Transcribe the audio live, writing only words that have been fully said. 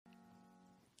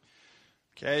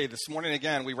Okay, this morning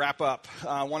again, we wrap up.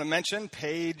 I want to mention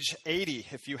page 80.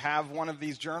 If you have one of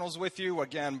these journals with you,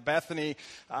 again, Bethany,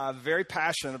 very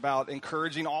passionate about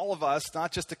encouraging all of us,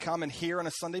 not just to come and hear on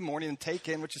a Sunday morning and take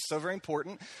in, which is so very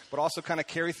important, but also kind of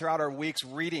carry throughout our weeks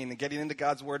reading and getting into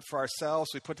God's Word for ourselves.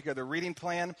 We put together a reading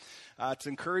plan to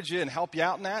encourage you and help you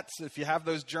out in that. So if you have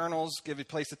those journals, give you a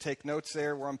place to take notes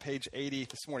there. We're on page 80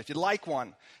 this morning. If you'd like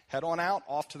one, head on out,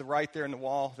 off to the right there in the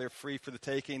wall. They're free for the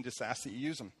taking. Just ask that you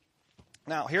use them.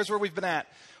 Now, here's where we've been at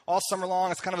all summer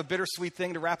long. It's kind of a bittersweet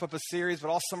thing to wrap up a series, but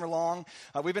all summer long,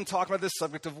 we've been talking about this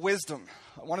subject of wisdom.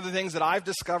 One of the things that I've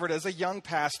discovered as a young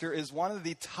pastor is one of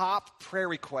the top prayer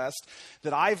requests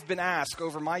that I've been asked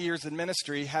over my years in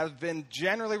ministry have been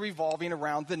generally revolving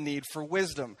around the need for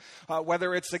wisdom.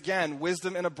 Whether it's, again,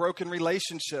 wisdom in a broken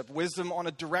relationship, wisdom on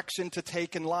a direction to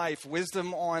take in life,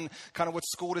 wisdom on kind of what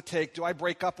school to take. Do I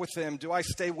break up with him? Do I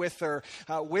stay with her?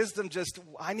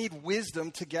 I need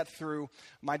wisdom to get through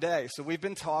my day. So we've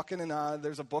been talking, and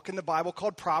there's a book in the Bible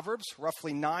called Proverbs,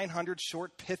 roughly 900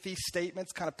 short, pithy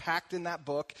statements kind of packed in that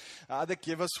book that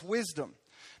give us wisdom.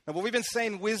 Now, what we've been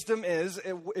saying wisdom is,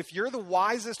 if you're the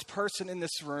wisest person in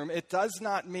this room, it does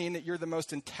not mean that you're the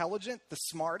most intelligent, the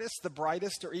smartest, the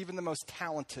brightest, or even the most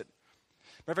talented.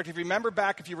 Matter of fact, if you remember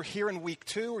back, if you were here in week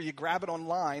 2 or you grab it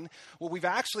online, what we've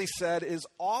actually said is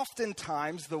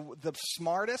oftentimes the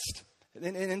smartest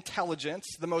in intelligence,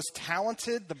 the most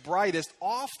talented, the brightest,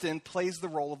 often plays the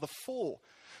role of the fool.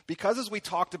 Because as we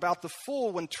talked about, the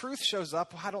fool, when truth shows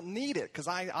up, well, I don't need it because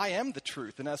I am the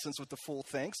truth, in essence, what the fool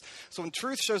thinks. So when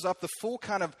truth shows up, the fool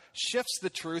kind of shifts the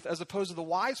truth as opposed to the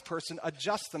wise person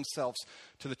adjusts themselves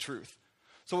to the truth.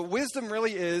 So what wisdom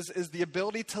really is the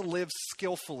ability to live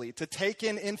skillfully, to take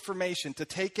in information, to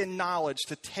take in knowledge,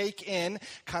 to take in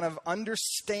kind of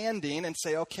understanding and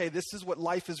say, okay, this is what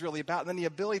life is really about. And then the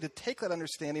ability to take that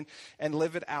understanding and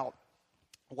live it out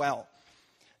well.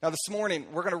 Now this morning,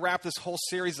 we're going to wrap this whole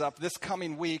series up this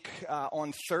coming week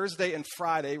on Thursday and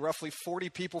Friday. Roughly 40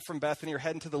 people from Bethany are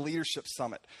heading to the Leadership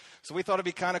Summit. So we thought it'd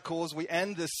be kind of cool as we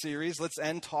end this series, let's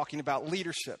end talking about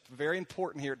leadership. Very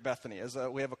important here at Bethany as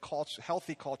we have a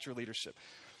healthy culture of leadership.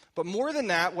 But more than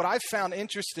that, what I've found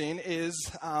interesting is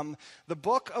the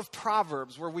book of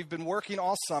Proverbs, where we've been working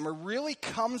all summer, really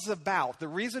comes about. The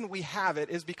reason we have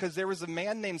it is because there was a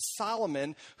man named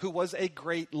Solomon who was a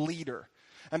great leader.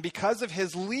 And because of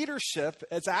his leadership,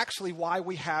 it's actually why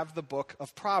we have the book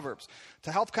of Proverbs.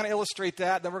 To help kind of illustrate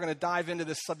that, then we're going to dive into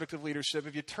this subject of leadership.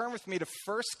 If you turn with me to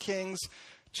 1 Kings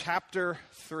chapter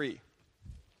 3.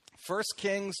 1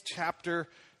 Kings chapter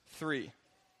 3.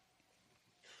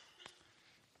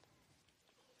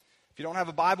 If you don't have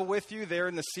a Bible with you, there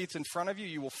in the seats in front of you,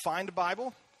 you will find a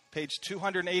Bible. Page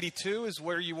 282 is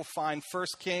where you will find 1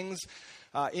 Kings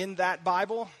in that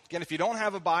Bible. Again, if you don't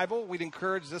have a Bible, we'd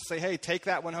encourage just say, hey, take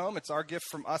that one home. It's our gift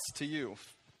from us to you.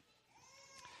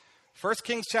 1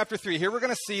 Kings chapter 3. Here we're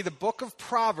going to see the book of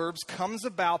Proverbs comes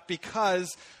about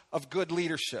because of good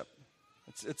leadership.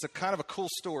 It's a kind of a cool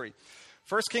story.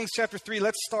 1 Kings chapter 3,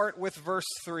 let's start with verse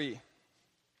 3.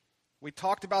 We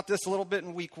talked about this a little bit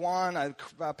in week 1.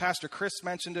 Pastor Chris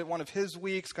mentioned it one of his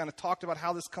weeks, kind of talked about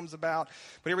how this comes about.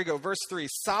 But here we go, verse 3.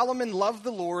 Solomon loved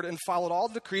the Lord and followed all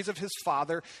the decrees of his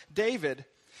father, David,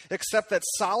 except that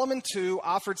Solomon too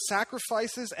offered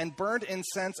sacrifices and burned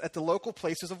incense at the local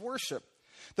places of worship.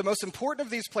 The most important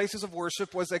of these places of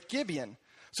worship was at Gibeon.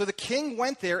 So the king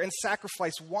went there and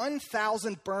sacrificed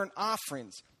 1,000 burnt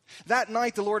offerings. That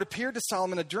night the Lord appeared to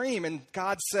Solomon in a dream, and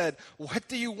God said, "What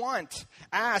do you want?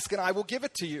 Ask, and I will give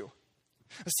it to you."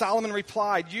 Solomon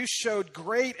replied, "You showed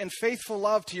great and faithful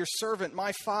love to your servant,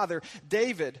 my father,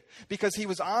 David, because he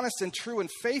was honest and true and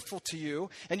faithful to you,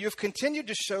 and you have continued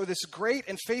to show this great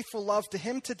and faithful love to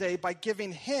him today by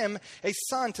giving him a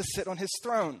son to sit on his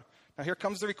throne." Now here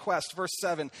comes the request, verse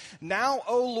 7. "Now,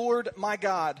 O Lord my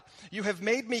God, you have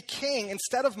made me king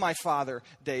instead of my father,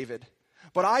 David.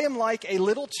 But I am like a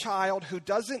little child who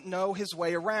doesn't know his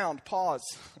way around." Pause.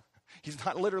 He's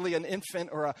not literally an infant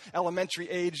or an elementary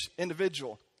age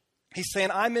individual. He's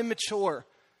saying, I'm immature.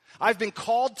 I've been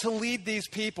called to lead these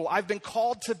people. I've been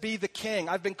called to be the king.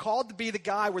 I've been called to be the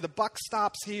guy where the buck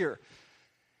stops here.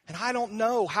 And I don't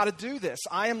know how to do this.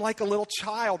 I am like a little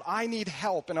child. I need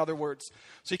help, in other words.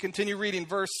 So you continue reading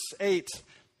verse 8.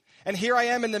 "And here I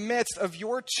am in the midst of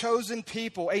your chosen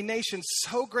people, a nation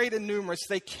so great and numerous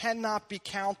they cannot be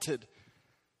counted."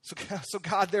 So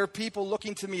God, there are people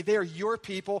looking to me. They're your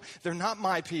people. They're not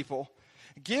my people.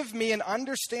 "Give me an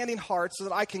understanding heart so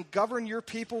that I can govern your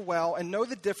people well and know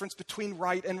the difference between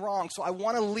right and wrong." So I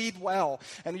want to lead well.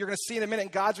 And you're going to see in a minute in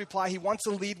God's reply, he wants to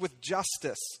lead with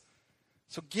justice.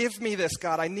 So give me this,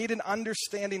 God. I need an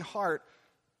understanding heart.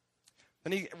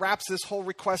 Then he wraps this whole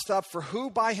request up, for who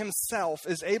by himself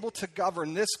is able to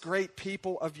govern this great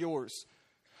people of yours?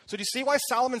 So do you see why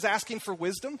Solomon's asking for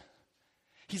wisdom?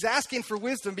 He's asking for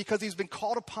wisdom because he's been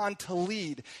called upon to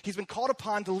lead. He's been called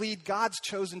upon to lead God's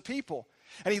chosen people.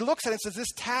 And he looks at it and says,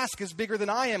 this task is bigger than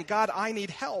I am. God, I need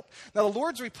help. Now the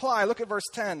Lord's reply, look at verse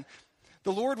 10.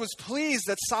 The Lord was pleased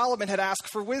that Solomon had asked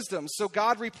for wisdom. So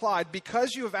God replied,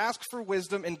 because you have asked for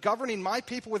wisdom in governing my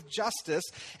people with justice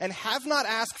and have not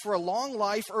asked for a long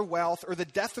life or wealth or the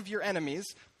death of your enemies,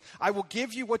 I will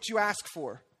give you what you ask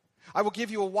for. I will give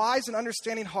you a wise and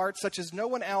understanding heart such as no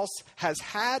one else has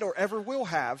had or ever will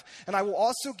have. And I will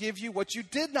also give you what you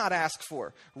did not ask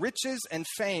for, riches and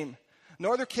fame.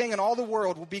 No other king in all the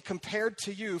world will be compared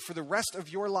to you for the rest of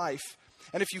your life.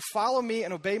 And if you follow me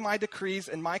and obey my decrees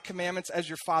and my commandments as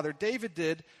your father David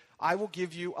did, I will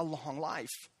give you a long life.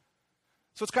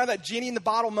 So it's kind of that genie in the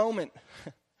bottle moment.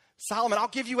 Solomon, I'll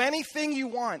give you anything you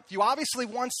want. You obviously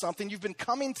want something. You've been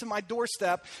coming to my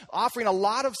doorstep, offering a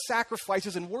lot of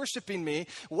sacrifices and worshiping me.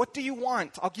 What do you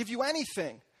want? I'll give you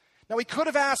anything. Now, he could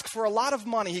have asked for a lot of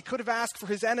money. He could have asked for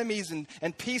his enemies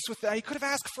and peace with them. He could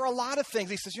have asked for a lot of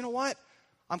things. He says, you know what?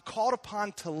 I'm called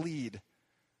upon to lead,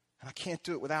 and I can't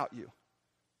do it without you.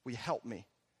 Will you help me?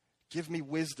 Give me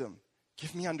wisdom.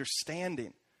 Give me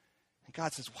understanding. And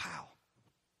God says, wow,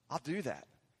 I'll do that.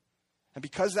 And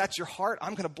because that's your heart,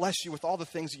 I'm going to bless you with all the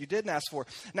things that you didn't ask for.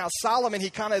 Now, Solomon, you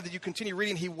continue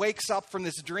reading, he wakes up from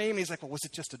this dream. And he's like, well, was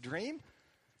it just a dream?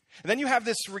 And then you have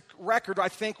this record, I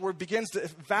think, where it begins to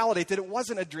validate that it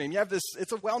wasn't a dream. You have this,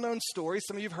 it's a well-known story.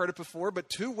 Some of you have heard it before, but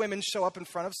two women show up in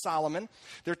front of Solomon.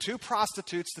 They're two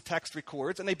prostitutes, the text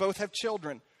records, and they both have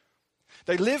children.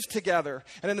 They lived together,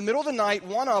 and in the middle of the night,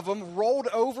 one of them rolled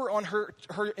over on her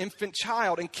infant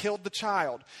child and killed the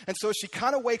child. And so she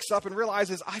kind of wakes up and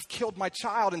realizes, I've killed my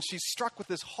child, and she's struck with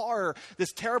this horror,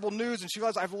 this terrible news, and she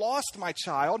realizes, I've lost my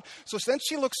child. So then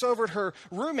she looks over at her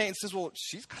roommate and says, well,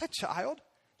 she's got a child.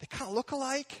 They kind of look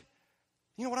alike.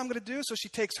 You know what I'm going to do? So she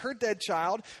takes her dead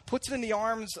child, puts it in the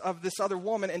arms of this other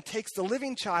woman, and takes the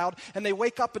living child, and they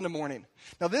wake up in the morning.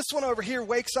 Now, this one over here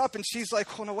wakes up, and she's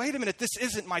like, oh, no, wait a minute. This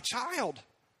isn't my child.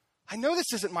 I know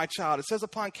this isn't my child. It says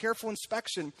upon careful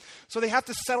inspection. So they have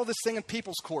to settle this thing in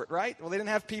people's court, right? Well, they didn't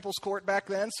have people's court back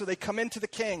then, so they come into the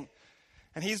king.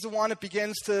 And he's the one that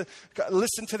begins to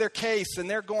listen to their case, and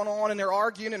they're going on, and they're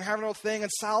arguing and having a little thing,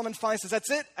 and Solomon finally says,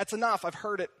 that's it. That's enough. I've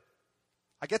heard it.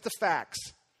 I get the facts.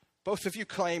 Both of you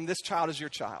claim this child is your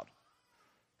child.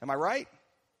 Am I right?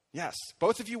 Yes.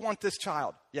 Both of you want this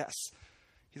child. Yes.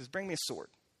 He says, bring me a sword.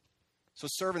 So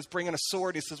servants bring in a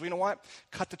sword. He says, well, you know what?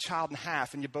 Cut the child in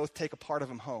half and you both take a part of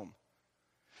him home.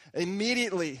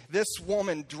 Immediately, this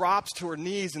woman drops to her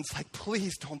knees and is like,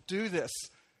 please don't do this.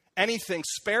 Anything.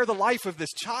 Spare the life of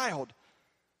this child.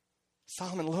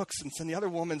 Solomon looks and the other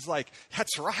woman's like,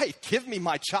 that's right. Give me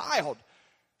my child.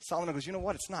 Solomon goes, you know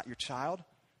what? It's not your child.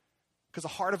 Because the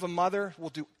heart of a mother will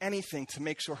do anything to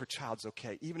make sure her child's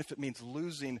okay, even if it means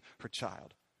losing her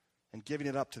child and giving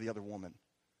it up to the other woman.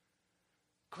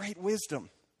 Great wisdom.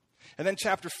 And then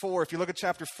chapter 4, if you look at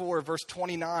chapter 4, verse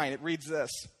 29, it reads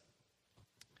this.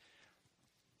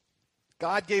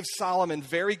 God gave Solomon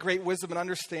very great wisdom and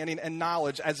understanding and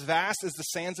knowledge, as vast as the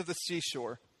sands of the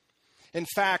seashore. In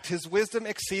fact, his wisdom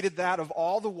exceeded that of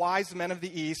all the wise men of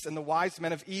the East and the wise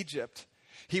men of Egypt.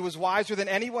 He was wiser than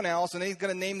anyone else, and he's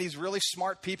going to name these really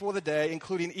smart people of the day,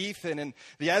 including Ethan and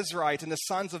the Ezrite and the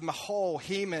sons of Mahol,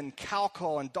 Heman,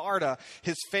 Calcol, and Darda.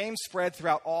 His fame spread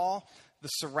throughout all the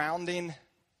surrounding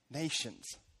nations.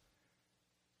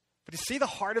 But you see the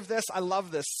heart of this? I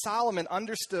love this. Solomon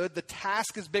understood the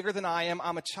task is bigger than I am.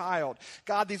 I'm a child.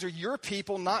 God, these are your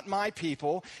people, not my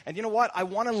people. And you know what? I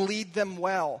want to lead them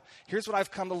well. Here's what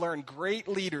I've come to learn. Great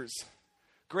leaders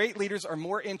are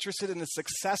more interested in the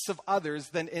success of others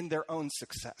than in their own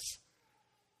success.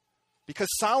 Because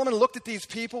Solomon looked at these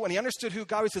people and he understood who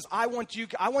God was. He says, I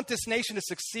want this nation to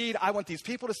succeed. I want these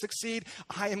people to succeed.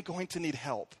 I am going to need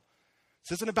help.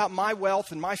 This isn't about my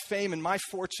wealth and my fame and my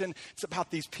fortune. It's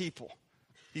about these people,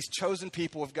 these chosen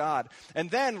people of God. And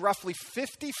then roughly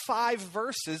 55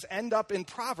 verses end up in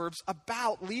Proverbs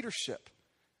about leadership.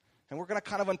 And we're going to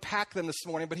kind of unpack them this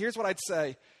morning. But here's what I'd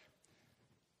say.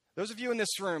 Those of you in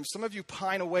this room, some of you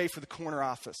pine away for the corner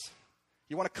office.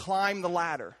 You want to climb the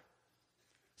ladder.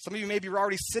 Some of you maybe are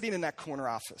already sitting in that corner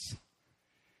office.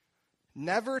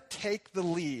 Never take the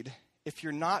lead if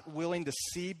you're not willing to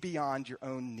see beyond your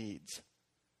own needs.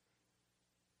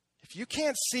 If you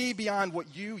can't see beyond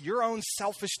your own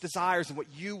selfish desires and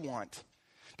what you want,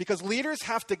 because leaders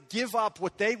have to give up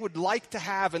what they would like to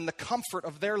have in the comfort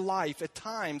of their life at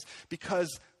times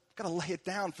because got to lay it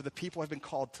down for the people I've been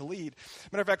called to lead.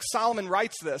 Matter of fact, Solomon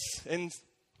writes this in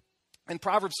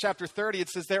Proverbs chapter 30. It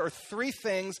says, there are 3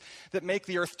 things that make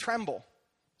the earth tremble.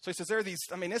 So he says, there are these,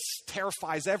 this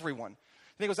terrifies everyone.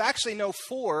 And he goes, actually, no,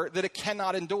 4 that it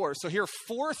cannot endure. So here are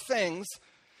 4 things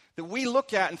that we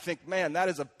look at and think, man, that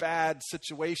is a bad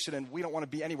situation and we don't want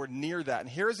to be anywhere near that. And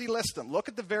here's he lists them. Look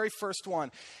at the very first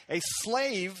one. A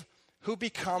slave who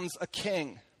becomes a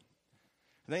king.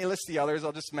 And then he lists the others.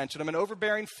 I'll just mention them. An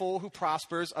overbearing fool who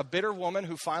prospers, a bitter woman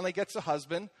who finally gets a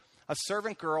husband, a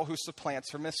servant girl who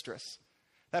supplants her mistress.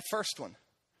 That first one.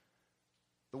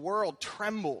 The world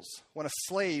trembles when a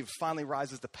slave finally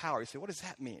rises to power. You say, what does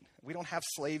that mean? We don't have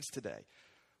slaves today.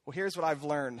 Well, here's what I've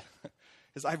learned.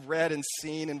 As I've read and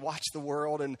seen and watched the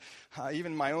world and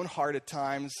even my own heart at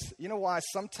times, you know why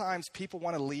sometimes people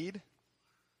want to lead?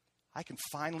 I can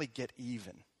finally get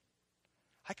even.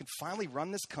 I can finally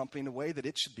run this company in a way that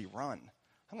it should be run.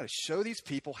 I'm going to show these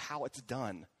people how it's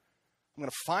done. I'm going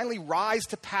to finally rise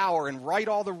to power and right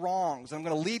all the wrongs. I'm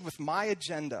going to lead with my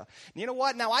agenda. And you know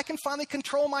what? Now I can finally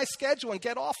control my schedule and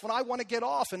get off when I want to get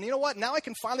off. And you know what? Now I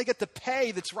can finally get the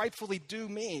pay that's rightfully due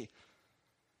me.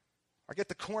 Or get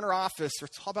the corner office, or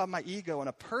it's all about my ego. And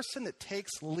a person that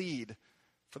takes lead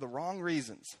for the wrong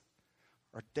reasons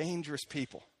are dangerous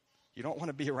people. You don't want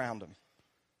to be around them.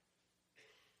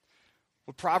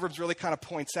 What Proverbs really kind of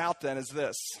points out then is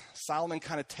this. Solomon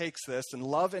kind of takes this, and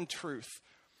love and truth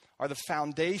are the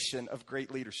foundation of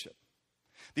great leadership.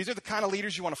 These are the kind of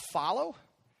leaders you want to follow,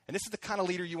 and this is the kind of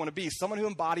leader you want to be, someone who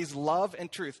embodies love and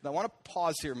truth. Now, I want to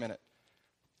pause here a minute.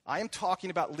 I am talking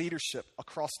about leadership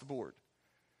across the board.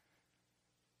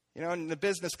 You know, in the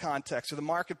business context or the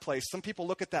marketplace, some people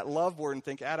look at that love word and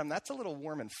think, Adam, that's a little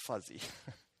warm and fuzzy.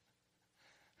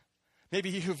 Maybe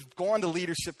you've gone to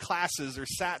leadership classes or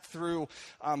sat through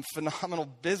phenomenal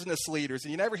business leaders,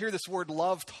 and you never hear this word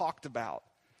love talked about.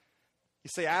 You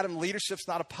say, Adam, leadership's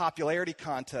not a popularity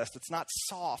contest. It's not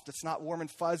soft. It's not warm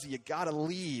and fuzzy. You got to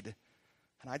lead.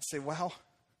 And I'd say, well,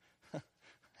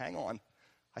 hang on.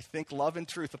 I think love and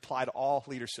truth apply to all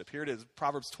leadership. Here it is,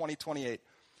 Proverbs 20:28.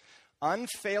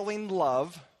 Unfailing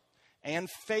love and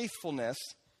faithfulness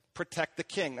protect the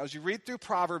king. Now, as you read through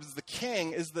Proverbs, the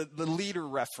king is the leader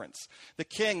reference. The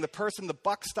king, the person, the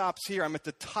buck stops here. I'm at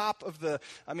the top of the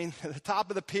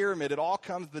top of the pyramid. It all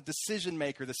comes, the decision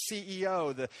maker, the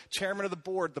CEO, the chairman of the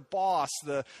board, the boss,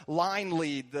 the line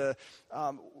lead,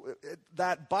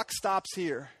 that buck stops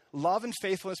here. Love and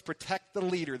faithfulness protect the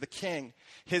leader, the king.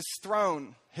 His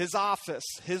throne, his office,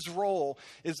 his role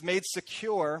is made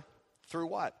secure through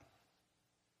what?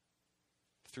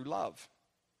 Through love.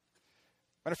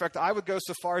 Matter of fact, I would go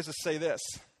so far as to say this.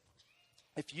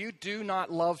 If you do not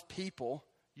love people,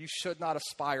 you should not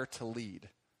aspire to lead.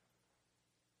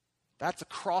 That's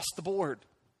across the board.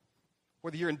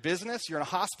 Whether you're in business, you're in a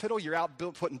hospital, you're out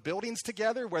putting buildings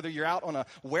together, whether you're out on a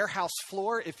warehouse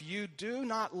floor, if you do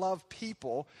not love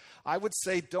people, I would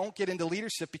say don't get into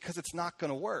leadership because it's not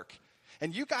going to work.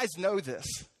 And you guys know this.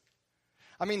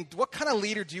 I mean, what kind of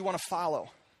leader do you want to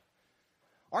follow?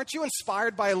 Aren't you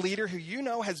inspired by a leader who you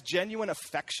know has genuine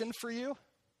affection for you?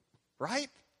 Right?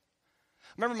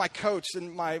 I remember my coach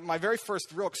and my very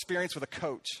first real experience with a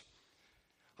coach.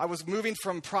 I was moving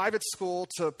from private school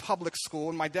to public school,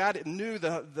 and my dad knew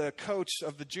the coach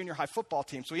of the junior high football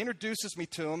team. So he introduces me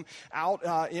to him out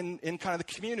in kind of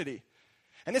the community.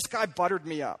 And this guy buttered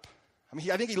me up.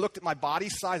 I think he looked at my body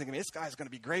size and thinking, this guy's going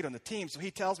to be great on the team. So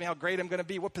he tells me how great I'm going to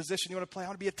be, what position you want to play. I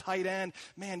want to be a tight end.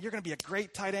 Man, you're going to be a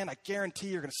great tight end. I guarantee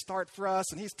you're going to start for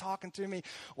us. And he's talking to me.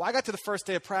 Well, I got to the first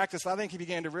day of practice. I think he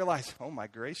began to realize, oh my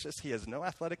gracious, he has no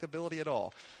athletic ability at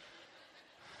all.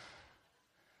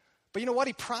 But you know what?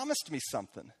 He promised me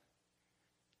something.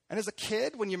 And as a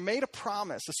kid, when you made a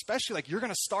promise, especially like you're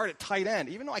going to start at tight end,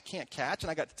 even though I can't catch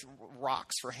and I got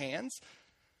rocks for hands,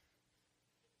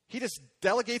 he just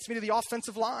delegates me to the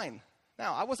offensive line.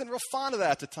 Now, I wasn't real fond of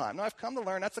that at the time. Now, I've come to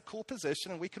learn that's a cool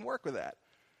position and we can work with that.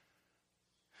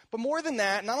 But more than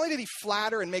that, not only did he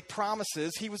flatter and make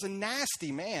promises, he was a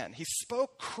nasty man. He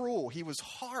spoke cruel. He was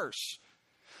harsh.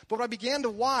 But what I began to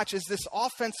watch as this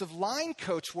offensive line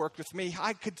coach worked with me,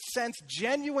 I could sense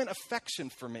genuine affection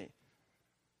for me.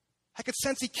 I could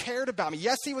sense he cared about me.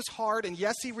 Yes, he was hard, and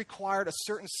yes, he required a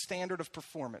certain standard of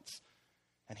performance.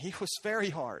 And he was very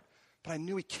hard, but I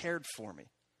knew he cared for me.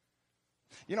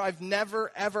 You know, I've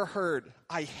never, ever heard,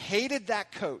 I hated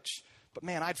that coach, but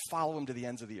man, I'd follow him to the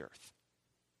ends of the earth.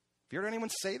 Have you heard anyone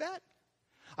say that?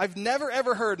 I've never,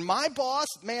 ever heard, my boss,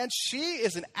 man, she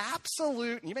is an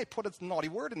absolute, and you may put a naughty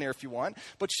word in there if you want,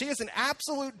 but she is an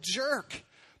absolute jerk,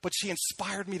 but she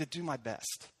inspired me to do my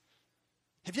best.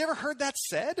 Have you ever heard that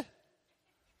said?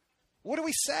 What do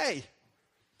we say?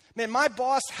 Man, my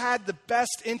boss had the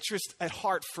best interest at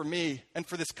heart for me and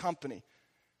for this company.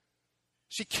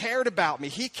 She cared about me.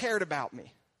 He cared about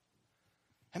me.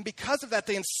 And because of that,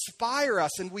 they inspire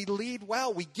us and we lead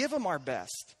well. We give them our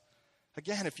best.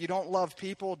 Again, if you don't love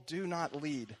people, do not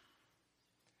lead.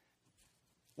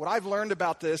 What I've learned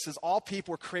about this is all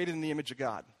people are created in the image of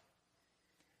God.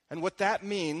 And what that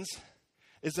means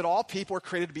is that all people are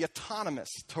created to be autonomous,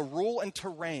 to rule and to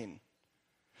reign.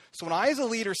 So when I as a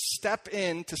leader step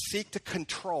in to seek to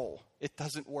control, it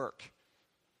doesn't work.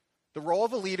 The role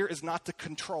of a leader is not to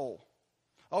control.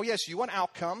 Oh yes, you want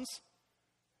outcomes.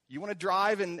 You want to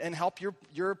drive and help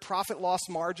your profit loss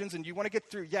margins and you want to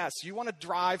get through. Yes, you want to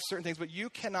drive certain things, but you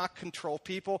cannot control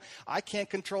people. I can't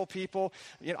control people.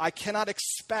 I cannot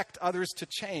expect others to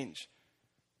change.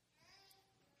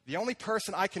 The only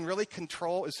person I can really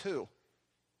control is who?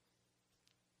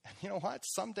 And you know what?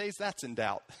 Some days that's in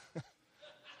doubt.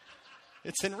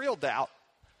 It's in real doubt.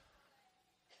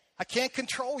 I can't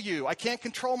control you. I can't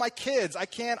control my kids. I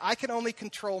can only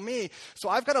control me. So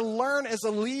I've got to learn as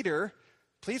a leader,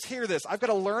 please hear this, I've got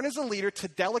to learn as a leader to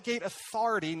delegate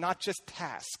authority, not just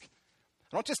task.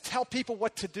 I don't just tell people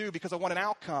what to do because I want an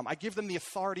outcome. I give them the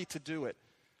authority to do it.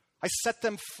 I set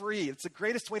them free. It's the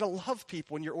greatest way to love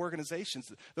people in your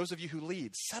organizations, those of you who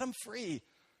lead. Set them free.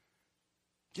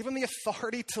 Give them the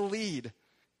authority to lead.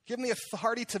 Give them the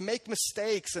authority to make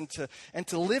mistakes and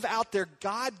to live out their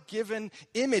God-given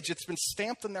image that's been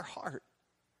stamped in their heart.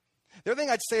 The other thing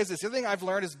I'd say is this. The other thing I've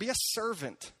learned is be a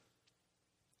servant.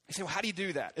 You say, well, how do you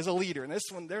do that as a leader? And this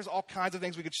one, there's all kinds of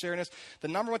things we could share in this. The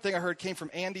number one thing I heard came from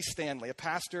Andy Stanley, a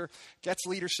pastor, gets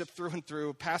leadership through and through,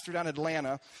 a pastor down in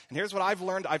Atlanta. And here's what I've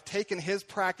learned. I've taken his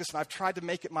practice and I've tried to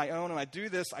make it my own. And I do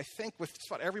this, I think, with just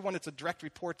about everyone that's a direct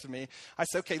report to me. I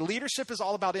say, okay, leadership is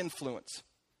all about influence.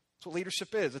 That's what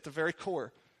leadership is at the very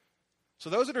core. So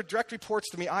those that are direct reports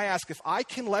to me, I ask if I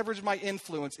can leverage my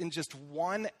influence in just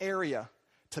one area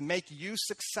to make you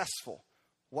successful,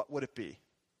 what would it be?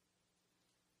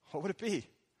 What would it be?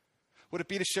 Would it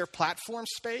be to share platform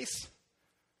space?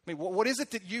 I mean, what is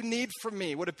it that you need from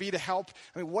me? Would it be to help?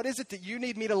 I mean, what is it that you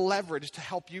need me to leverage to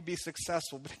help you be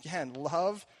successful? But again,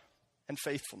 love and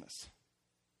faithfulness.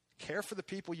 Care for the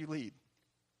people you lead.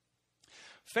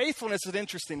 Faithfulness is an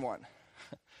interesting one.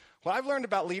 What I've learned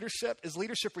about leadership is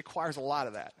leadership requires a lot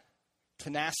of that.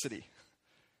 Tenacity,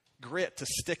 grit to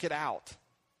stick it out.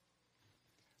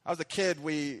 I was a kid,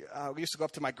 we used to go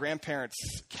up to my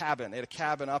grandparents' cabin. They had a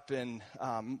cabin up in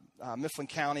Mifflin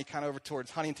County, kind of over towards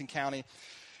Huntington County.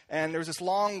 And there was this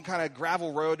long kind of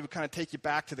gravel road that would kind of take you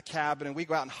back to the cabin. And we'd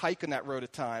go out and hike on that road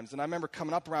at times. And I remember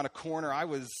coming up around a corner. I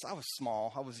was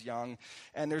small. I was young.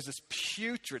 And there's this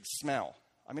putrid smell.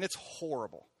 I mean, it's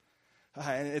horrible.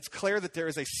 And it's clear that there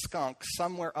is a skunk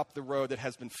somewhere up the road that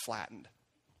has been flattened.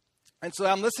 And so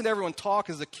I'm listening to everyone talk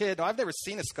as a kid. Now, I've never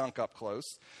seen a skunk up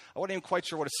close. I wasn't even quite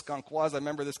sure what a skunk was. I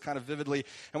remember this kind of vividly.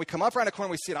 And we come up around the corner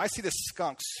and we see it. I see this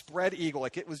skunk spread eagle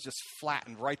like it was just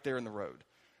flattened right there in the road.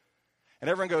 And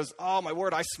everyone goes, oh, my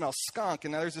word, I smell skunk.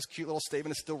 And now there's this cute little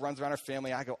statement that still runs around our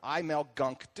family. I go, I smell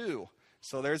gunk too.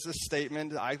 So there's this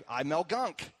statement, I smell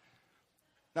gunk.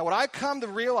 Now, what I've come to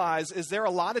realize is there are a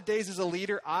lot of days as a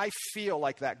leader I feel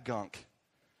like that gunk.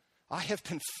 I have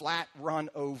been flat run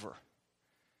over.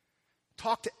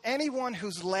 Talk to anyone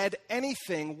who's led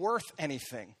anything worth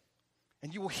anything,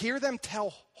 and you will hear them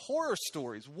tell horror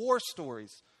stories, war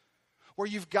stories, where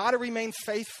you've got to remain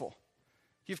faithful.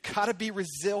 You've got to be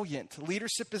resilient.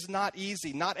 Leadership is not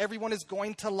easy. Not everyone is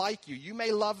going to like you. You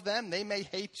may love them. They may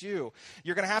hate you.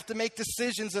 You're going to have to make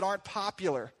decisions that aren't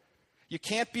popular. You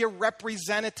can't be a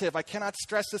representative. I cannot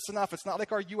stress this enough. It's not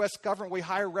like our U.S. government. We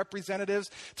hire representatives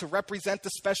to represent the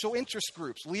special interest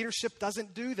groups. Leadership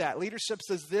doesn't do that. Leadership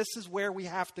says this is where we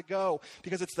have to go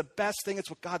because it's the best thing. It's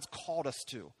what God's called us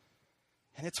to.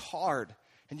 And it's hard.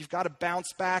 And you've got to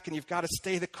bounce back and you've got to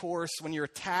stay the course when you're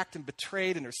attacked and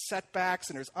betrayed and there's setbacks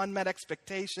and there's unmet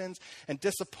expectations and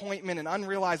disappointment and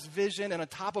unrealized vision. And on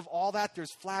top of all that,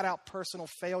 there's flat out personal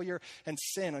failure and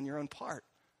sin on your own part.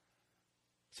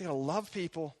 So you got to love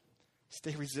people,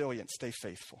 stay resilient, stay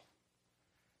faithful.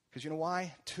 Because you know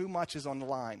why? Too much is on the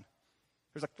line.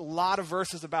 There's a lot of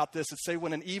verses about this that say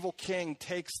when an evil king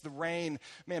takes the reign,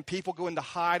 man, people go into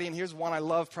hiding. Here's one I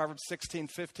love, Proverbs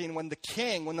 16:15. When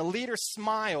the leader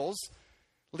smiles,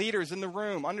 leaders in the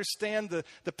room, understand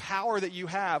the power that you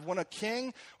have. When a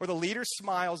king or the leader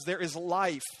smiles, there is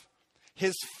life.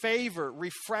 His favor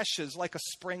refreshes like a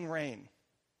spring rain.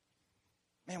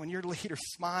 Man, when your leader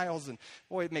smiles, and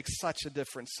boy, it makes such a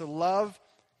difference. So love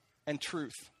and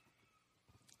truth.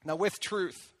 Now with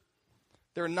truth,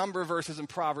 there are a number of verses in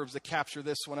Proverbs that capture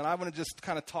this one, and I want to just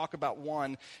kind of talk about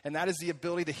one, and that is the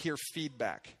ability to hear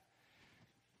feedback.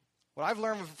 What I've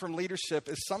learned from leadership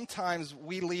is sometimes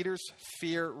we leaders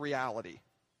fear reality.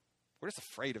 We're just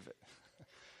afraid of it.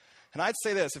 And I'd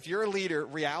say this, if you're a leader,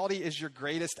 reality is your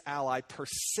greatest ally.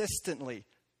 Persistently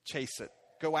chase it.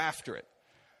 Go after it.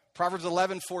 Proverbs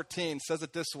 11:14 says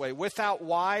it this way, without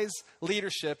wise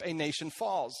leadership, a nation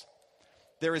falls.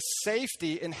 There is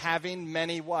safety in having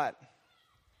many what?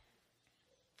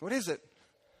 What is it?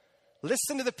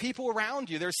 Listen to the people around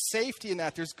you. There's safety in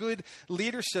that. There's good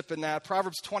leadership in that.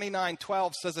 Proverbs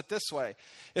 29:12 says it this way.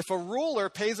 If a ruler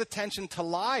pays attention to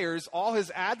liars, all his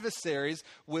advisors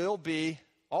will be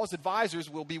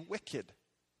wicked.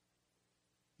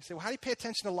 You say, well, how do you pay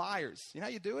attention to liars? You know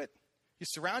how you do it? You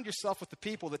surround yourself with the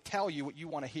people that tell you what you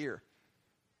want to hear.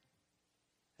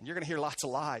 And you're going to hear lots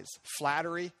of lies.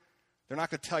 Flattery. They're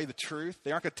not going to tell you the truth.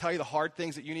 They aren't going to tell you the hard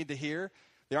things that you need to hear.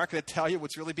 They aren't going to tell you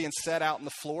what's really being said out on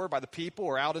the floor by the people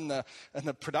or out in the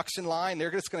production line.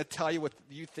 They're just going to tell you what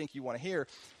you think you want to hear.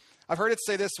 I've heard it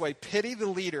say this way, pity the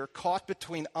leader caught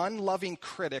between unloving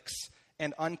critics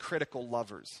and uncritical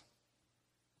lovers.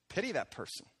 Pity that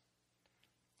person.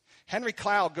 Henry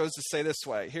Cloud goes to say this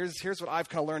way. Here's what I've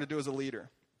kind of learned to do as a leader.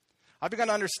 I've begun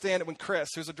to understand it when Chris,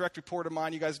 who's a direct report of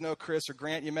mine, you guys know Chris or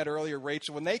Grant, you met earlier,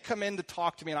 Rachel, when they come in to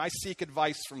talk to me and I seek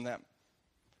advice from them,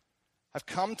 I've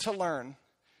come to learn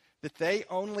that they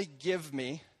only give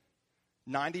me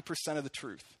 90% of the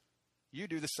truth. You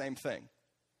do the same thing.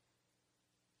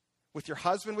 With your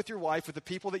husband, with your wife, with the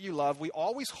people that you love, we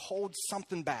always hold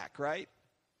something back, right?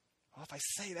 Oh, if I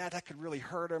say that, that could really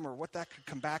hurt them, or what that could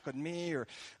come back on me, or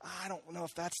I don't know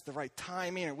if that's the right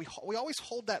timing. Or we always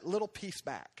hold that little piece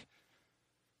back.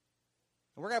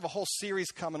 And we're going to have a whole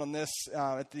series coming on this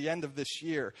at the end of this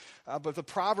year. But the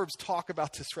Proverbs talk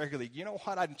about this regularly. You know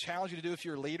what I'd challenge you to do if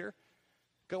you're a leader?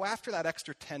 Go after that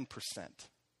extra 10%.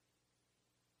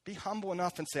 Be humble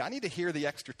enough and say, I need to hear the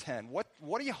extra 10. What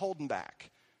are you holding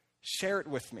back? Share it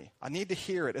with me. I need to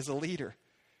hear it as a leader.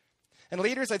 And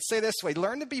leaders, I'd say this way,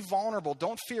 learn to be vulnerable.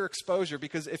 Don't fear exposure,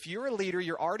 because if you're a leader,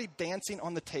 you're already dancing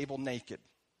on the table naked.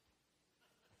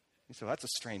 You say, well, that's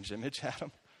a strange image,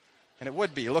 Adam. And it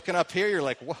would be. Looking up here, you're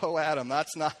like, whoa, Adam,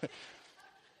 that's not...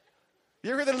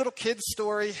 You ever hear the little kid's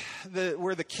story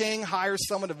where the king hires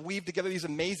someone to weave together these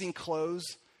amazing clothes,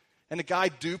 and the guy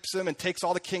dupes him and takes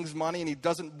all the king's money, and he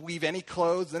doesn't weave any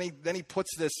clothes. Then he puts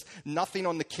this nothing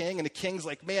on the king, and the king's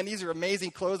like, man, these are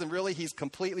amazing clothes, and really he's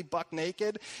completely buck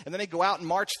naked. And then they go out and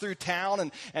march through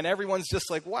town, and everyone's just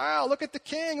like, wow, look at the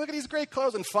king, look at these great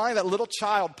clothes. And finally that little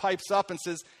child pipes up and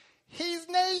says, he's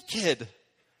naked.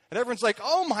 And everyone's like,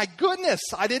 oh my goodness,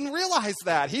 I didn't realize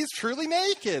that. He's truly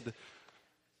naked.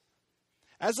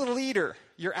 As a leader,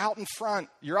 you're out in front,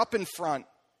 you're up in front.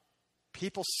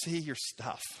 People see your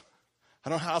stuff. I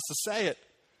don't know how else to say it.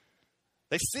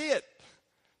 They see it.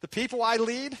 The people I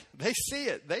lead, they see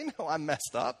it. They know I'm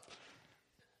messed up.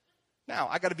 Now,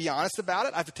 I got to be honest about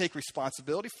it. I have to take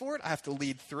responsibility for it. I have to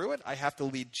lead through it. I have to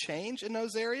lead change in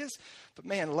those areas. But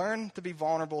man, learn to be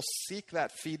vulnerable. Seek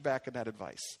that feedback and that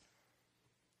advice.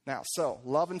 Now, so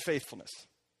love and faithfulness.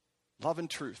 Love and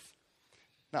truth.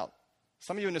 Now,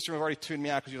 some of you in this room have already tuned me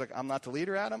out because you're like, I'm not the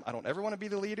leader, Adam. I don't ever want to be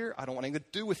the leader. I don't want anything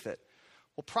to do with it.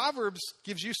 Well, Proverbs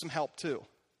gives you some help too.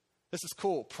 This is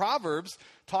cool. Proverbs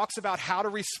talks about how to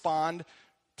respond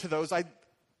to those I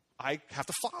have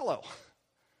to follow.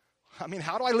 I mean,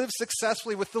 how do I live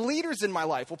successfully with the leaders in my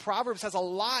life? Well, Proverbs has a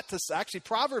lot to say. Actually,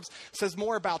 Proverbs says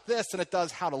more about this than it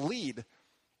does how to lead.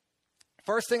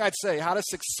 First thing I'd say, how to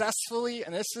successfully,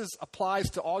 and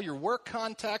applies to all your work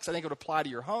contexts. I think it would apply to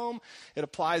your home. It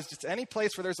applies just to any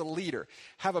place where there's a leader.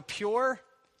 Have a pure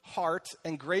heart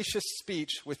and gracious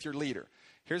speech with your leader.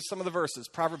 Here's some of the verses.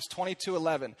 Proverbs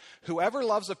 22:11. Whoever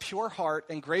loves a pure heart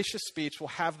and gracious speech will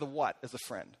have the what as a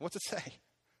friend? What's it say?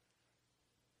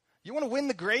 You want to win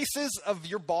the graces of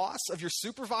your boss, of your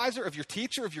supervisor, of your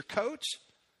teacher, of your coach?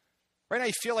 Right now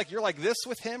you feel like you're like this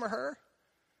with him or her?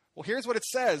 Well, here's what it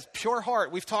says. Pure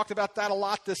heart. We've talked about that a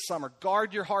lot this summer.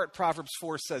 Guard your heart, Proverbs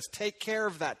 4 says. Take care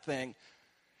of that thing.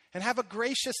 And have a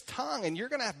gracious tongue. And you're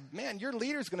going to have, man, your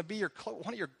leader's going to be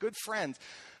one of your good friends.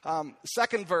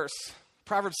 Second verse,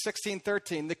 Proverbs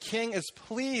 16:13. The king is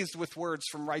pleased with words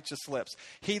from righteous lips.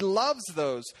 He loves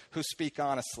those who speak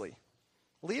honestly.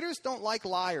 Leaders don't like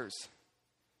liars.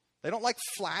 They don't like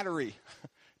flattery.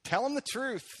 Tell them the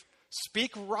truth.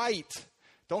 Speak right.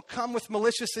 Don't come with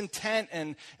malicious intent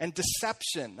and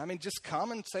deception. I mean, just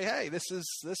come and say, hey, this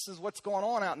is what's going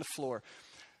on out on the floor.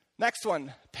 Next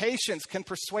one, patience can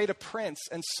persuade a prince,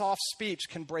 and soft speech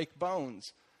can break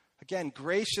bones. Again,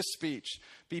 gracious speech.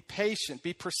 Be patient.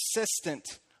 Be persistent.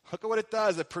 Look at what it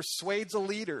does. It persuades a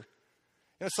leader.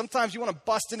 Sometimes you want to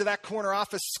bust into that corner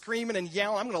office screaming and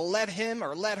yelling, I'm going to let him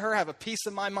or let her have a piece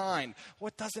of my mind. Well,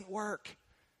 it doesn't work.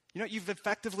 You know what you've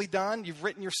effectively done? You've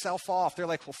written yourself off. They're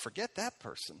like, well, forget that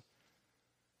person.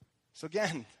 So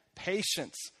again,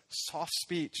 patience, soft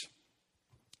speech.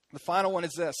 The final one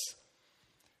is this.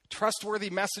 Trustworthy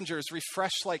messengers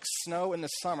refresh like snow in the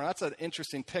summer. That's an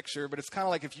interesting picture, but it's kind of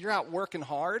like if you're out working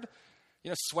hard,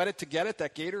 sweat it to get it,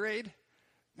 that Gatorade.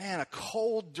 Man, a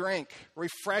cold drink,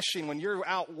 refreshing when you're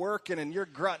out working and you're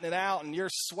grunting it out and you're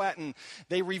sweating.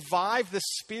 They revive the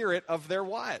spirit of their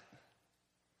what?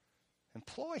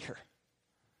 Employer.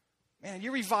 Man,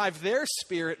 you revive their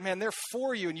spirit, man, they're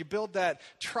for you, and you build that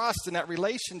trust and that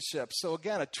relationship. So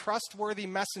again, a trustworthy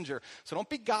messenger. So don't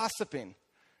be gossiping.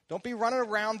 Don't be running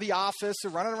around the office or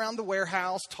running around the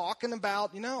warehouse talking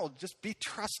about, just be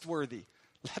trustworthy.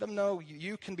 Let them know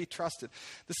you can be trusted.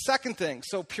 The second thing,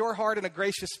 so pure heart and a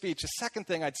gracious speech. The second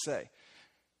thing I'd say,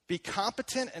 be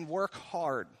competent and work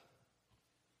hard.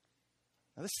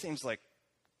 Now this seems like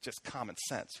just common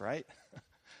sense, right?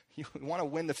 You want to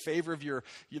win the favor of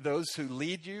those who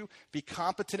lead you. Be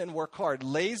competent and work hard.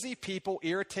 Lazy people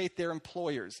irritate their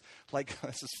employers.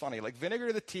 This is funny, like vinegar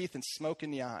to the teeth and smoke in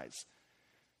the eyes.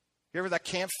 You ever that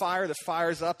campfire that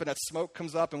fires up and that smoke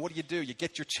comes up, and what do? You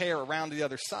get your chair around to the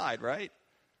other side, right?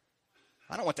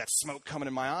 I don't want that smoke coming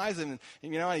in my eyes. And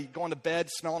you go into bed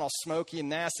smelling all smoky and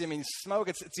nasty. I mean, smoke,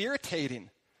 it's irritating.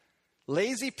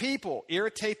 Lazy people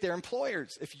irritate their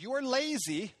employers. If you're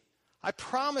lazy, I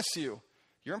promise you,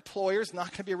 your employer's not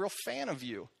going to be a real fan of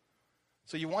you.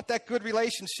 So you want that good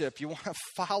relationship. You want to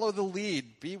follow the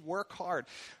lead. Work hard.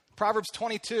 Proverbs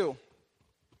 22.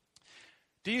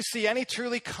 Do you see any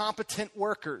truly competent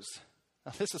workers?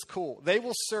 Now, this is cool. They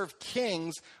will serve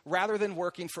kings rather than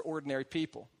working for ordinary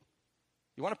people.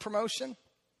 You want a promotion?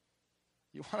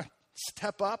 You want to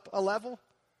step up a level?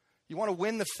 You want to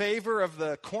win the favor of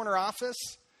the corner office?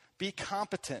 Be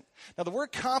competent. Now, the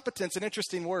word competence is an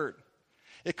interesting word.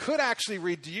 It could actually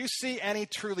read, do you see any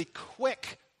truly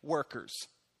quick workers?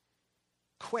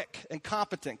 Quick and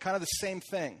competent, kind of the same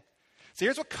thing. So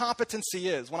here's what competency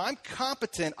is. When I'm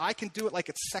competent, I can do it like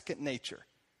it's second nature.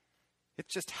 It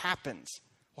just happens.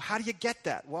 Well, how do you get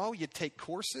that? Well, you take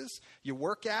courses, you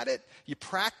work at it, you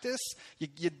practice, you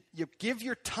give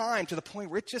your time to the point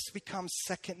where it just becomes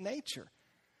second nature.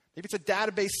 Maybe it's a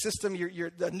database system,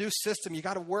 you're a new system you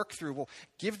got to work through. Well,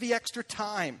 give the extra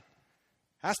time.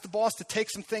 Ask the boss to take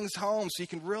some things home so you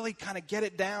can really kind of get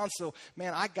it down. So,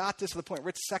 man, I got this to the point where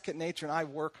it's second nature and I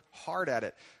work hard at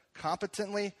it.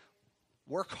 Competently,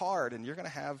 work hard, and you're going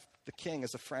to have the king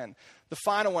as a friend. The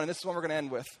final one, and this is what we're going to end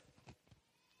with.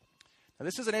 Now,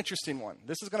 this is an interesting one.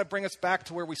 This is going to bring us back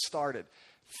to where we started.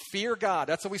 Fear God.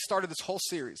 That's how we started this whole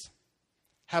series.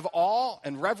 Have awe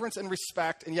and reverence and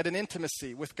respect, and yet an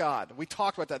intimacy with God. We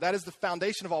talked about that. That is the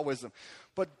foundation of all wisdom.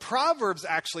 But Proverbs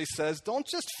actually says, don't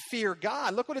just fear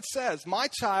God. Look what it says. My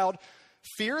child,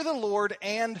 fear the Lord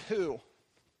and who?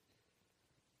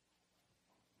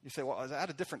 You say, well, is that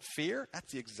a different fear?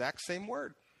 That's the exact same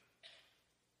word.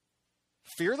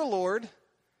 Fear the Lord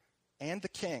and the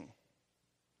king.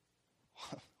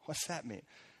 What's that mean?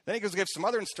 Then he goes to give some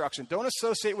other instruction. Don't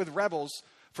associate with rebels,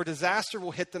 for disaster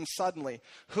will hit them suddenly.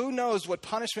 Who knows what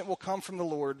punishment will come from the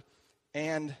Lord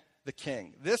and the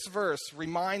king? This verse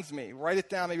reminds me, write it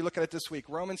down, maybe look at it this week.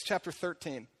 Romans chapter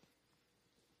 13.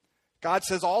 God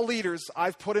says, all leaders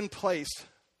I've put in place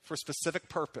for a specific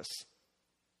purpose.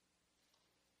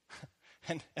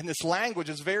 And this language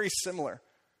is very similar.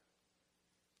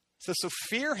 So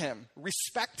fear him,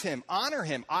 respect him, honor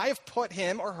him. I have put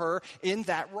him or her in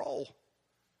that role.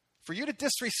 For you to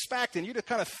disrespect and you to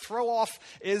kind of throw off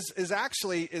is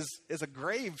a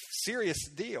grave, serious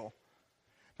deal.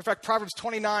 In fact, Proverbs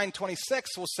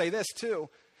 29:26 will say this too.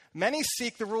 Many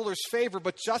seek the ruler's favor,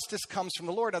 but justice comes from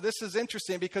the Lord. Now, this is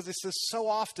interesting because it says so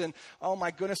often, oh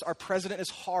my goodness, our president is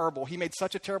horrible. He made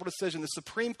such a terrible decision. The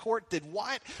Supreme Court did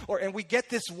what? And we get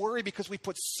this worry because we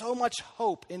put so much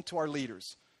hope into our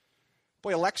leaders.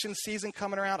 Boy, election season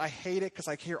coming around, I hate it because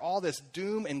I hear all this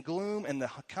doom and gloom and the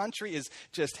country is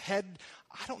just I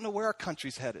don't know where our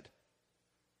country's headed.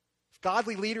 If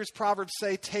godly leaders, Proverbs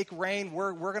say, take reign,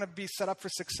 we're going to be set up for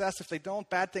success. If they don't,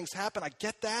 bad things happen. I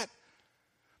get that.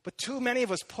 But too many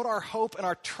of us put our hope and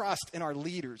our trust in our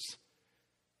leaders.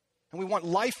 And we want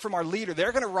life from our leader.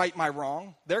 They're going to right my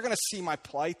wrong. They're going to see my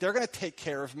plight. They're going to take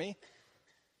care of me.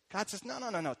 God says,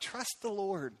 no. Trust the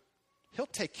Lord. He'll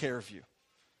take care of you.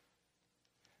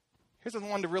 Here's the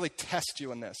one to really test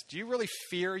you in this. Do you really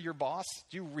fear your boss?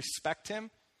 Do you respect him?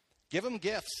 Give him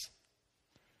gifts.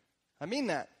 I mean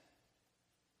that.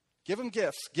 Give him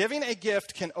gifts. Giving a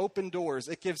gift can open doors.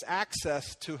 It gives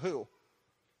access to who?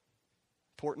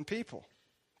 Important people.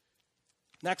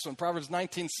 Next one, Proverbs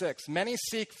 19:6. Many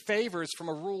seek favors from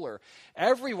a ruler.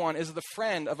 Everyone is the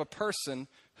friend of a person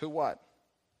who what?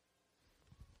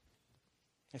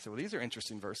 They say, well, these are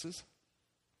interesting verses.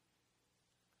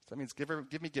 So that means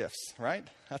give me gifts, right?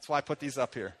 That's why I put these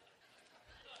up here.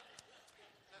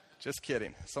 Just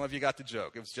kidding. Some of you got the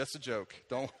joke. It was just a joke.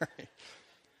 Don't worry.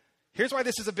 Here's why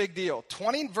this is a big deal.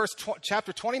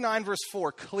 Chapter 29, verse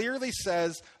 4 clearly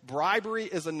says bribery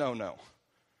is a no-no.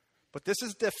 But this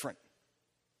is different.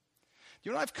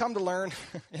 You know what I've come to learn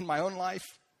in my own life?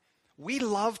 We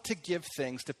love to give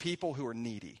things to people who are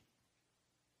needy.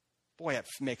 Boy, it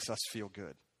makes us feel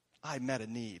good. I met a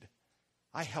need.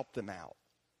 I helped them out.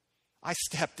 I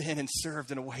stepped in and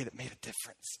served in a way that made a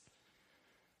difference.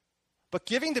 But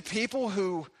giving to people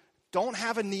who don't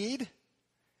have a need,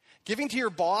 giving to your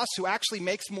boss who actually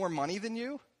makes more money than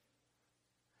you,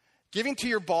 giving to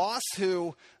your boss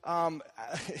who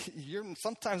you're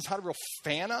sometimes not a real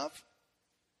fan of,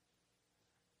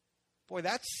 boy,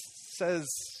 that says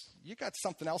you got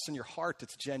something else in your heart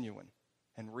that's genuine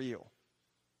and real.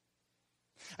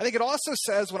 I think it also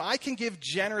says when I can give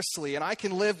generously and I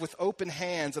can live with open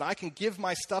hands and I can give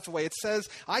my stuff away, it says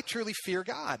I truly fear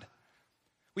God.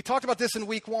 We talked about this in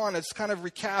week 1. It's kind of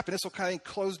recap, and this will kind of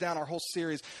close down our whole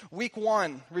series. Week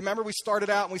 1, remember we started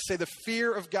out and we say the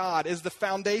fear of God is the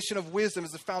foundation of wisdom,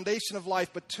 is the foundation of life.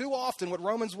 But too often what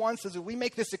Romans 1 says is we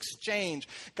make this exchange.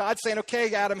 God's saying,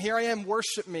 okay, Adam, here I am,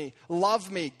 worship me, love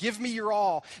me, give me your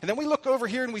all. And then we look over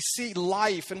here and we see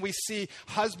life, and we see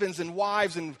husbands and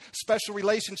wives and special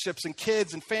relationships and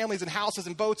kids and families and houses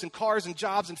and boats and cars and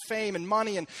jobs and fame and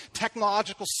money and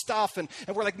technological stuff. And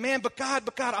we're like, man, but God,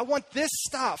 I want this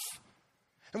stuff.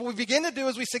 And what we begin to do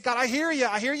is we say, God, I hear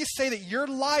you say that your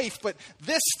life, but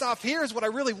this stuff here is what I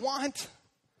really want.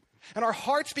 And our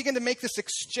hearts begin to make this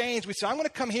exchange. We say, I'm going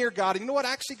to come here, God. And you know what?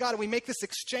 Actually, God, when we make this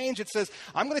exchange, it says,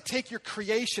 I'm going to take your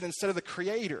creation instead of the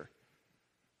creator.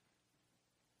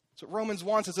 So Romans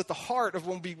 1 says at the heart of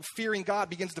when we fearing God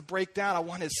begins to break down, I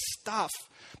want his stuff.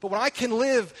 But when I can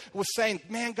live with saying,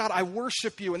 man, God, I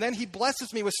worship you, and then he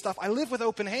blesses me with stuff, I live with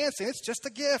open hands saying it's just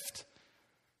a gift.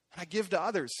 And I give to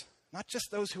others, not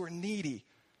just those who are needy,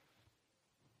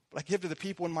 but I give to the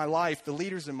people in my life, the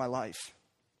leaders in my life.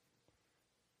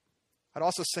 I'd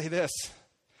also say this.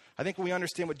 I think when we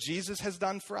understand what Jesus has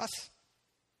done for us,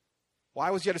 why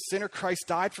I was yet a sinner, Christ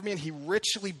died for me, and he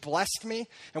richly blessed me,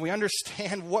 and we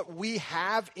understand what we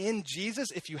have in Jesus,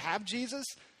 if you have Jesus,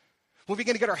 we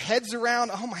begin to get our heads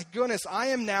around, oh my goodness, I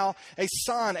am now a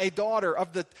son, a daughter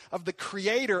of the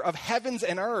creator of heavens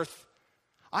and earth.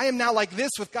 I am now like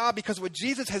this with God because of what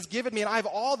Jesus has given me, and I have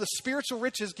all the spiritual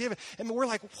riches given. And we're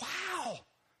like, wow.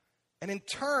 And in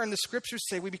turn, the scriptures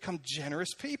say we become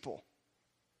generous people.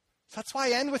 So that's why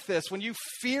I end with this. When you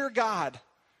fear God,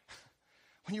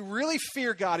 when you really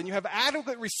fear God and you have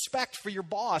adequate respect for your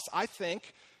boss, I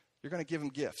think you're going to give him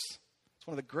gifts. It's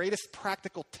one of the greatest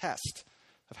practical tests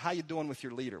of how you're doing with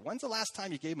your leader. When's the last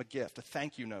time you gave him a gift, a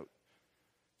thank you note?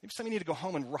 Maybe some of you need to go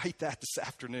home and write that this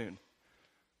afternoon.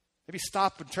 Maybe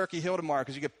stop in Turkey Hill tomorrow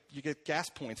because you get gas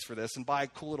points for this and buy a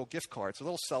cool little gift card. It's a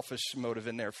little selfish motive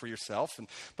in there for yourself.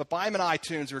 But buy them an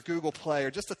iTunes or Google Play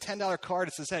or just a $10 card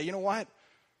that says, hey, you know what?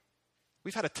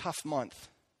 We've had a tough month.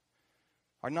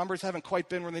 Our numbers haven't quite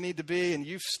been where they need to be, and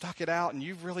you've stuck it out, and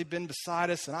you've really been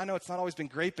beside us. And I know it's not always been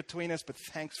great between us, but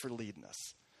thanks for leading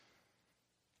us.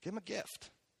 Give them a gift.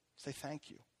 Say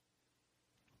thank you.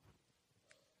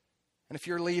 And if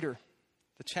you're a leader,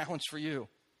 the challenge for you,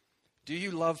 do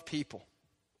you love people?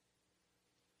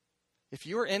 If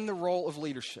you're in the role of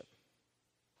leadership,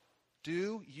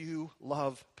 do you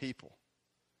love people?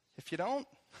 If you don't,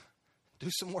 do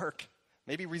some work.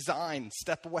 Maybe resign,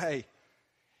 step away.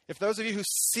 If those of you who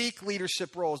seek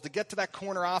leadership roles to get to that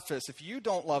corner office, if you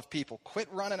don't love people, quit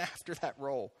running after that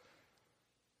role.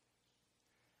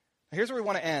 Now, here's where we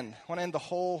want to end. I want to end the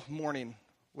whole morning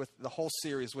with the whole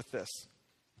series with this.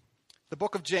 The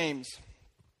book of James,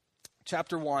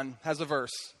 chapter 1, has a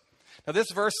verse. Now,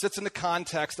 this verse sits in the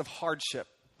context of hardship.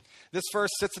 This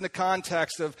verse sits in the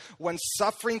context of when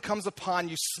suffering comes upon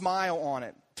you, smile on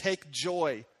it. Take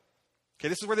joy. Okay,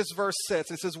 this is where this verse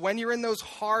sits. It says, when you're in those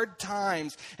hard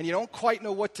times and you don't quite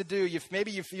know what to do,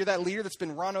 maybe you're that leader that's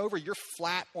been run over, you're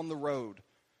flat on the road.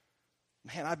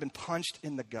 Man, I've been punched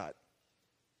in the gut.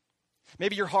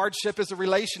 Maybe your hardship is a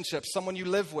relationship, someone you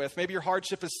live with. Maybe your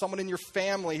hardship is someone in your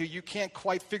family who you can't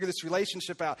quite figure this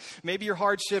relationship out. Maybe your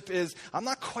hardship is, I'm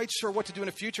not quite sure what to do in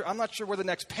the future. I'm not sure where the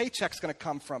next paycheck's going to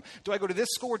come from. Do I go to this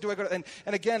school or do I go to... And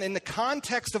again, in the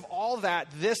context of all that,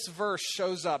 this verse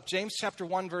shows up. James chapter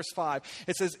 1, verse 5.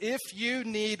 It says, if you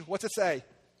need... What's it say?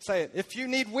 Say it. If you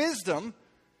need wisdom,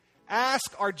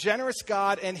 Ask our generous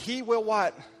God, and he will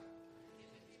what?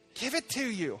 Give it to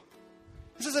you.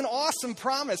 This is an awesome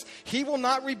promise. He will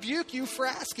not rebuke you for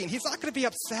asking. He's not going to be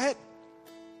upset.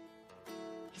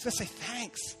 He's going to say,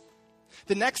 thanks.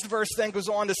 The next verse then goes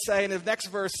on to say, and the next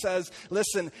verse says,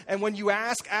 listen, and when you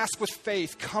ask with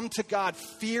faith. Come to God,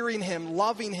 fearing him,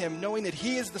 loving him, knowing that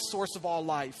he is the source of all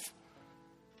life.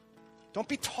 Don't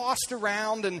be tossed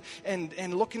around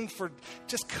and looking for,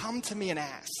 just come to me and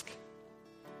ask.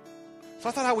 So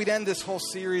I thought how we'd end this whole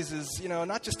series is,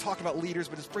 not just talking about leaders,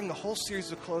 but just bring the whole series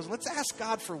to a close. And let's ask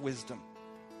God for wisdom.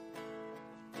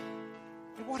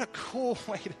 And what a cool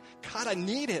way to, God, I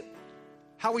need it.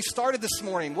 How we started this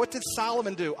morning. What did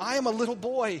Solomon do? I am a little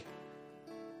boy.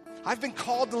 I've been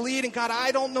called to lead, and God,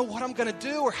 I don't know what I'm going to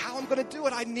do or how I'm going to do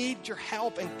it. I need your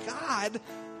help. And God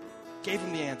gave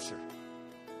him the answer.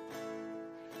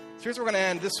 So here's where we're going to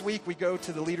end. This week we go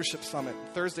to the Leadership Summit,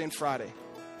 Thursday and Friday.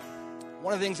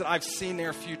 One of the things that I've seen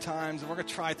there a few times, and we're going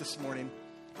to try it this morning,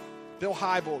 Bill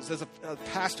Hybels, as a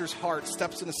pastor's heart,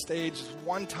 steps on the stage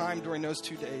one time during those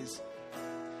 2 days,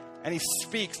 and he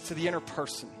speaks to the inner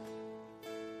person.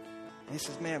 And he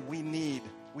says, man, we need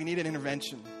an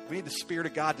intervention. We need the Spirit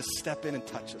of God to step in and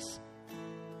touch us.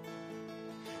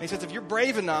 And he says, if you're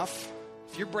brave enough,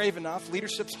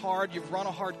 leadership's hard, you've run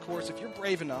a hard course, if you're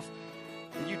brave enough,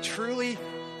 and you truly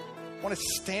want to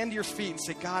stand to your feet and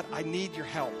say, God, I need your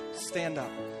help. Stand up.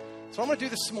 So what I'm going to do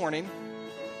this morning,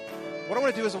 what I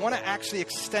want to do is I want to actually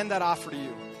extend that offer to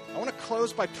you. I want to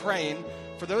close by praying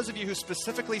for those of you who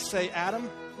specifically say, Adam,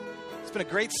 it's been a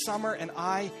great summer and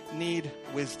I need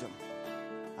wisdom.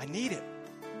 I need it.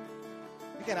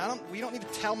 Again, you don't need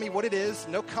to tell me what it is.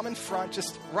 No come in front,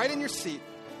 just right in your seat.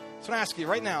 So I ask you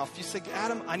right now, if you say,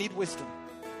 Adam, I need wisdom,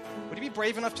 would you be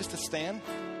brave enough just to stand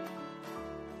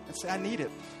and say, I need it.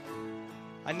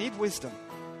 I need wisdom.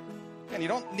 And you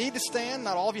don't need to stand.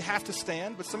 Not all of you have to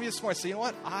stand. But some of you this morning say, you know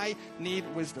what? I need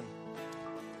wisdom.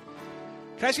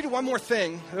 Can I ask you to do one more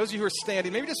thing? Those of you who are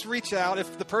standing, maybe just reach out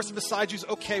if the person beside you is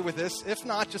okay with this. If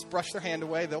not, just brush their hand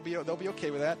away. They'll be okay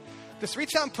with that. Just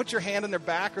reach out and put your hand on their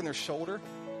back or on their shoulder.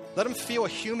 Let them feel a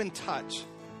human touch.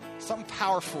 Something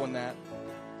powerful in that.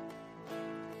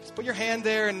 Just put your hand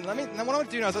there. And what I want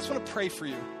to do now is I just want to pray for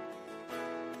you.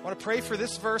 I want to pray for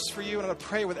this verse for you, and I'm going to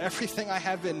pray with everything I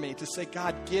have in me to say,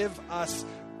 God, give us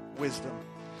wisdom.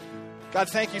 God,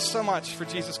 thank you so much for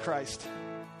Jesus Christ.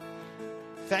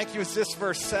 Thank you, as this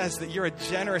verse says, that you're a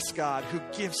generous God who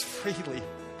gives freely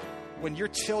when your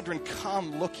children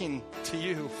come looking to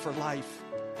you for life.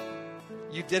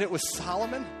 You did it with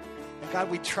Solomon, and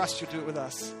God, we trust you to do it with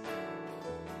us.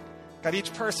 God,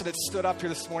 each person that stood up here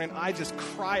this morning, I just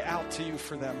cry out to you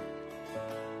for them.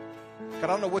 God, I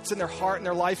don't know what's in their heart and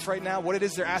their life right now, what it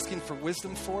is they're asking for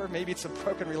wisdom for. Maybe it's a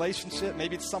broken relationship.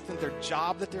 Maybe it's something, their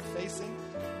job that they're facing.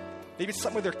 Maybe it's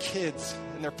something with their kids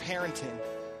and their parenting.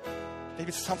 Maybe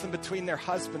it's something between their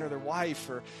husband or their wife.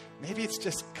 Or maybe it's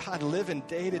just, God, living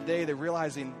day to day, they're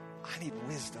realizing, I need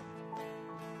wisdom.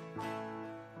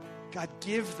 God,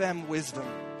 give them wisdom.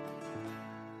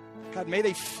 God, may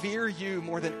they fear you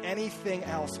more than anything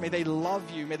else. May they love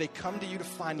you. May they come to you to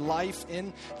find life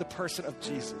in the person of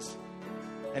Jesus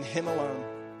and him alone.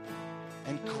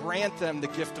 And grant them the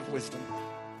gift of wisdom.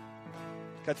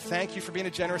 God, thank you for being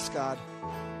a generous God.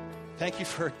 Thank you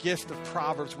for a gift of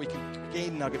Proverbs. We can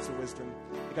gain nuggets of wisdom.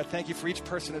 And God, thank you for each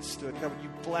person that stood. God, would you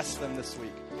bless them this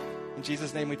week? In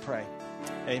Jesus' name we pray.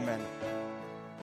 Amen.